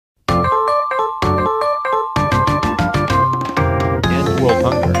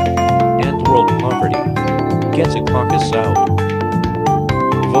Get Secaucus out.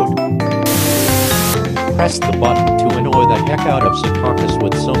 Vote. Press the button to annoy the heck out of Secaucus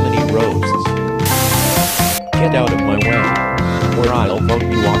with so many roasts. Get out of my way, or I'll vote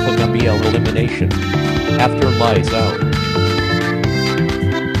you off of MBL elimination. After lights out.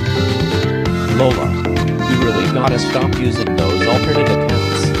 Lola, you really gotta stop using those alternate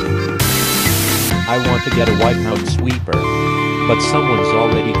accounts. I want to get a wipeout sweeper, but someone's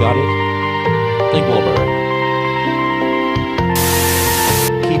already got it. Dingleberg.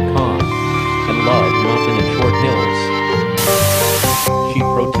 Keep calm, and love mountain and short hills. She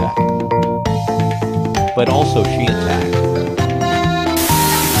protect, but also she attack.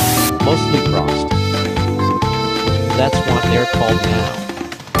 Mostly crossed. That's what they're called now.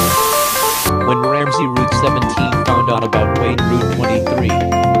 When Ramsey Route 17 found out about Wayne Route 23.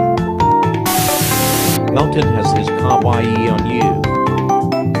 Mountain has his kawaii on you.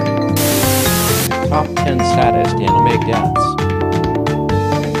 Top 10 saddest anime deaths.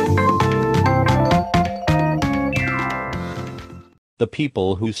 The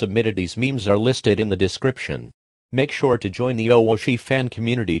people who submitted these memes are listed in the description. Make sure to join the Owoshi fan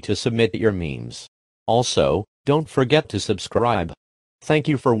community to submit your memes. Also, don't forget to subscribe. Thank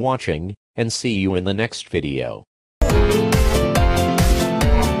you for watching, and see you in the next video.